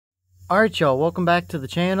Alright y'all, welcome back to the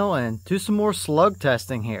channel and to some more slug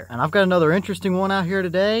testing here. And I've got another interesting one out here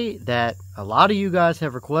today that a lot of you guys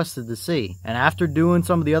have requested to see. And after doing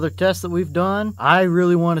some of the other tests that we've done, I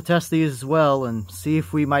really want to test these as well and see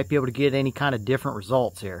if we might be able to get any kind of different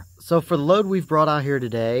results here. So for the load we've brought out here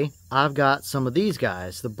today, I've got some of these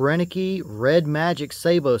guys, the Brenneke Red Magic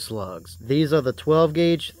Sabot slugs. These are the 12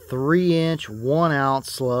 gauge, 3-inch,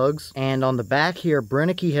 1-ounce slugs. And on the back here,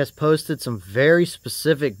 Brenneke has posted some very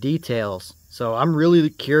specific details. So I'm really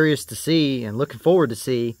curious to see and looking forward to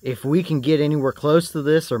see if we can get anywhere close to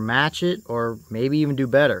this or match it or maybe even do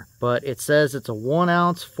better. But it says it's a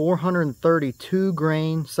 1-ounce, 432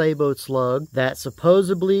 grain Sabot slug that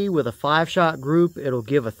supposedly with a 5-shot group, it'll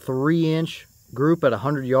give a 3-inch group at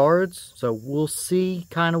 100 yards. So we'll see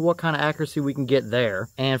what kind of accuracy we can get there.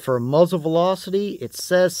 And for muzzle velocity, it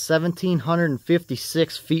says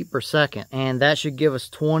 1756 feet per second, and that should give us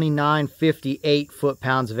 2958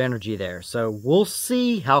 foot-pounds of energy there. So we'll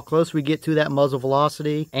see how close we get to that muzzle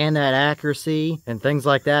velocity and that accuracy and things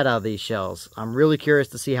like that out of these shells. I'm really curious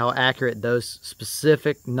to see how accurate those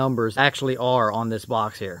specific numbers actually are on this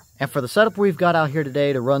box here. And for the setup we've got out here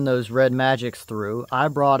today to run those Red Magics through, I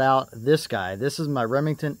brought out this guy. This is my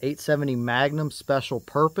Remington 870 Magnum Special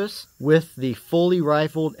Purpose with the fully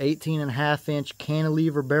rifled 18.5-inch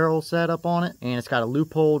cantilever barrel setup on it. And it's got a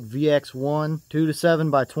loopholed VX1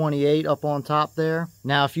 2-7x28 up on top there.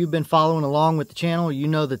 Now, if you've been following along with the channel, you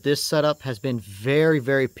know that this setup has been very,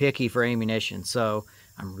 very picky for ammunition. So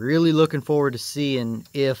I'm really looking forward to seeing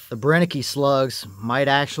if the Brenneke slugs might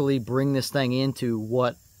actually bring this thing into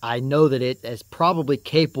what I know that it is probably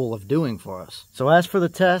capable of doing for us. So as for the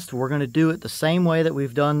test, we're going to do it the same way that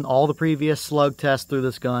we've done all the previous slug tests through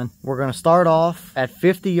this gun. We're going to start off at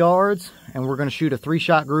 50 yards and we're going to shoot a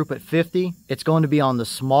 3-shot group at 50. It's going to be on the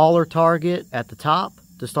smaller target at the top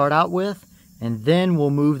to start out with. And then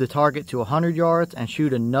we'll move the target to 100 yards and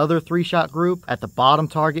shoot another 3-shot group at the bottom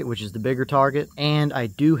target, which is the bigger target. And I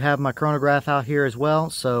do have my chronograph out here as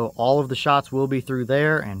well, so all of the shots will be through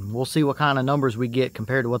there, and we'll see what kind of numbers we get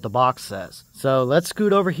compared to what the box says. So let's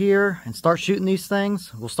scoot over here and start shooting these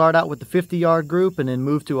things. We'll start out with the 50-yard group and then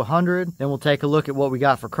move to 100. Then we'll take a look at what we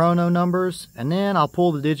got for chrono numbers, and then I'll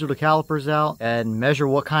pull the digital calipers out and measure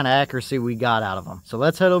what kind of accuracy we got out of them. So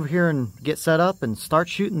let's head over here and get set up and start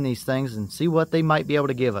shooting these things and see what they might be able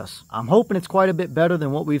to give us. I'm hoping it's quite a bit better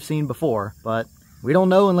than what we've seen before, but we don't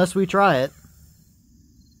know unless we try it.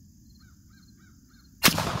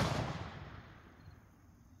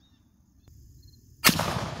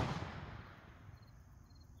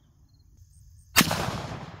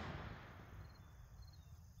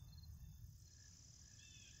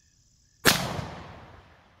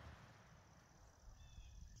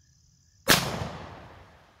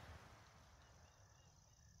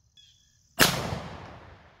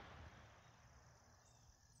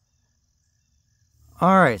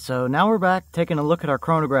 Alright, so now we're back taking a look at our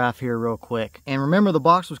chronograph here real quick. And remember, the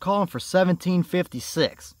box was calling for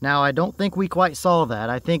 1756. Now, I don't think we quite saw that.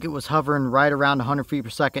 I think it was hovering right around 100 feet per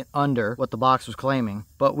second under what the box was claiming.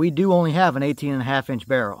 But we do only have an 18.5-inch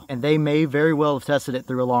barrel, and they may very well have tested it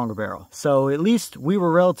through a longer barrel. So at least we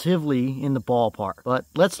were relatively in the ballpark. But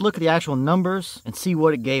let's look at the actual numbers and see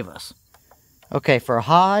what it gave us. Okay, for a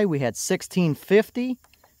high, we had 1650.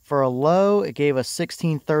 For a low, it gave us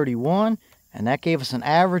 1631. And that gave us an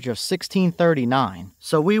average of 1639.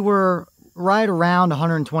 So we were right around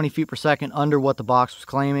 120 feet per second under what the box was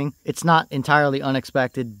claiming. It's not entirely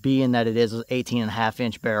unexpected, being that it is an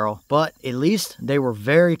 18.5-inch barrel, but at least they were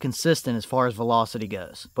very consistent as far as velocity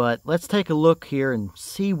goes. But let's take a look here and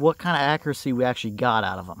see what kind of accuracy we actually got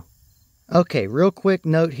out of them. Okay, real quick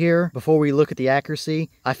note here before we look at the accuracy.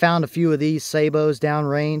 I found a few of these Sabots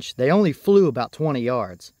downrange. They only flew about 20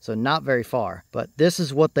 yards, so not very far. But this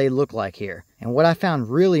is what they look like here. And what I found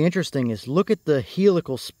really interesting is look at the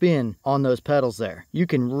helical spin on those pedals there. You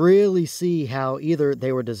can really see how either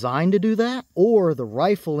they were designed to do that or the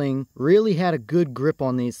rifling really had a good grip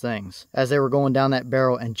on these things as they were going down that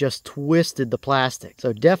barrel and just twisted the plastic.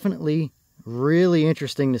 So definitely really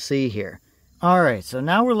interesting to see here. Alright, so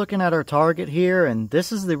now we're looking at our target here, and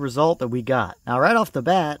this is the result that we got. Now right off the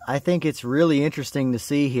bat, I think it's really interesting to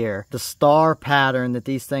see here the star pattern that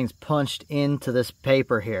these things punched into this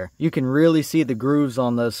paper here. You can really see the grooves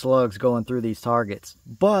on those slugs going through these targets.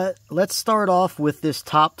 But let's start off with this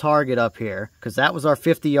top target up here, because that was our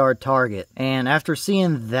 50-yard target. And after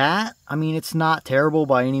seeing that, I mean, it's not terrible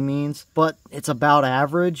by any means, but it's about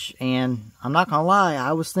average, and I'm not gonna lie,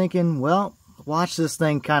 I was thinking, well, watch this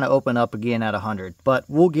thing kind of open up again at 100. But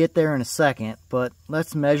we'll get there in a second. But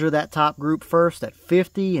let's measure that top group first at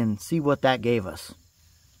 50 and see what that gave us.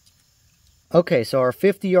 Okay, so our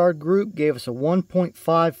 50-yard group gave us a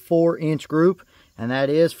 1.54 inch group, and that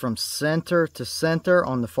is from center to center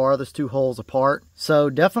on the farthest two holes apart.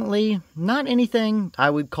 So definitely not anything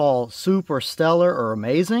I would call super stellar or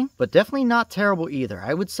amazing, but definitely not terrible either.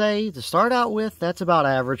 I would say to start out with, that's about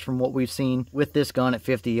average from what we've seen with this gun at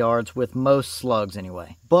 50 yards with most slugs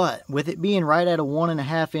anyway. But with it being right at a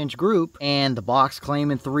 1.5 inch group and the box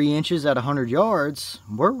claiming 3 inches at 100 yards,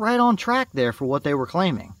 we're right on track there for what they were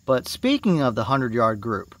claiming. But speaking of the 100-yard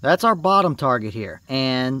group, that's our bottom target here.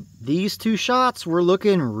 And these two shots were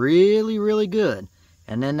looking really, really good.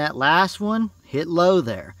 And then that last one hit low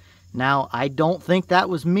there. Now, I don't think that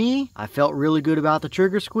was me. I felt really good about the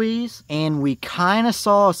trigger squeeze. And we kind of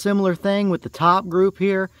saw a similar thing with the top group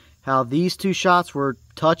here, how these two shots were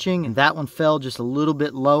touching and that one fell just a little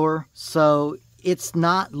bit lower. So it's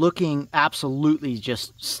not looking absolutely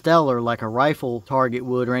just stellar like a rifle target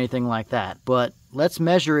would or anything like that. But let's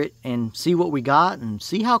measure it and see what we got and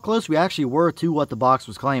see how close we actually were to what the box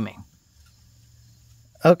was claiming.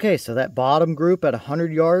 Okay, so that bottom group at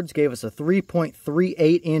 100 yards gave us a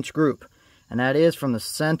 3.38 inch group. And that is from the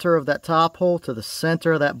center of that top hole to the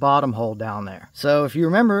center of that bottom hole down there. So if you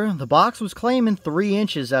remember, the box was claiming 3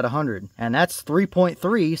 inches at 100. And that's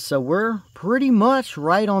 3.3, so we're pretty much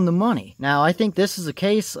right on the money. Now, I think this is a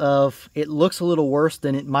case of it looks a little worse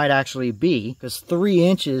than it might actually be, because 3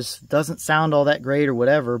 inches doesn't sound all that great or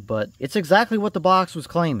whatever, but it's exactly what the box was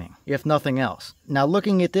claiming, if nothing else. Now,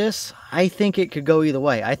 looking at this, I think it could go either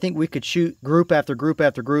way. I think we could shoot group after group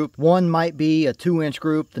after group. One might be a 2-inch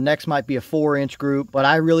group, the next might be a 4-inch group, but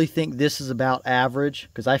I really think this is about average,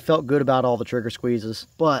 because I felt good about all the trigger squeezes.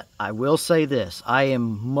 But I will say this, I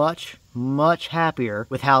am much happier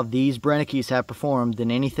with how these Brennekes have performed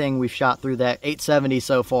than anything we've shot through that 870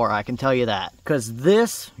 so far, I can tell you that. Because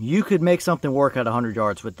this, you could make something work at 100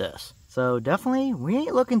 yards with this. So definitely, we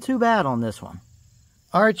ain't looking too bad on this one.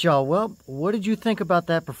 Alright y'all, well, what did you think about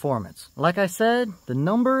that performance? Like I said, the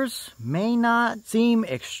numbers may not seem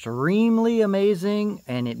extremely amazing,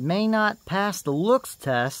 and it may not pass the looks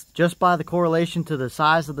test just by the correlation to the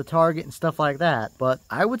size of the target and stuff like that, but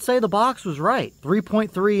I would say the box was right.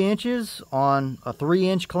 3.3 inches on a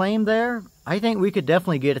 3-inch claim there. I think we could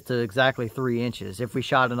definitely get it to exactly 3 inches if we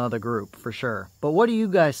shot another group, for sure. But what do you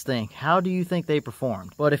guys think? How do you think they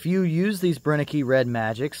performed? But if you use these Brenneke Red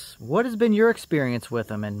Magics, what has been your experience with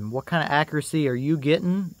them, and what kind of accuracy are you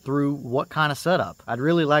getting through what kind of setup? I'd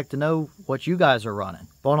really like to know what you guys are running.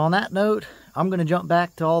 But on that note, I'm going to jump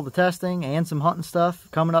back to all the testing and some hunting stuff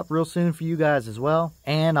coming up real soon for you guys as well.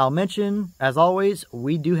 And I'll mention, as always,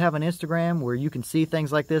 we do have an Instagram where you can see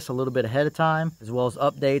things like this a little bit ahead of time, as well as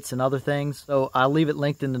updates and other things. So I'll leave it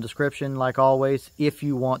linked in the description like always if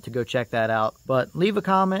you want to go check that out. But leave a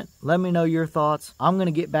comment, let me know your thoughts. I'm going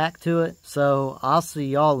to get back to it, so I'll see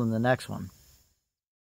y'all in the next one.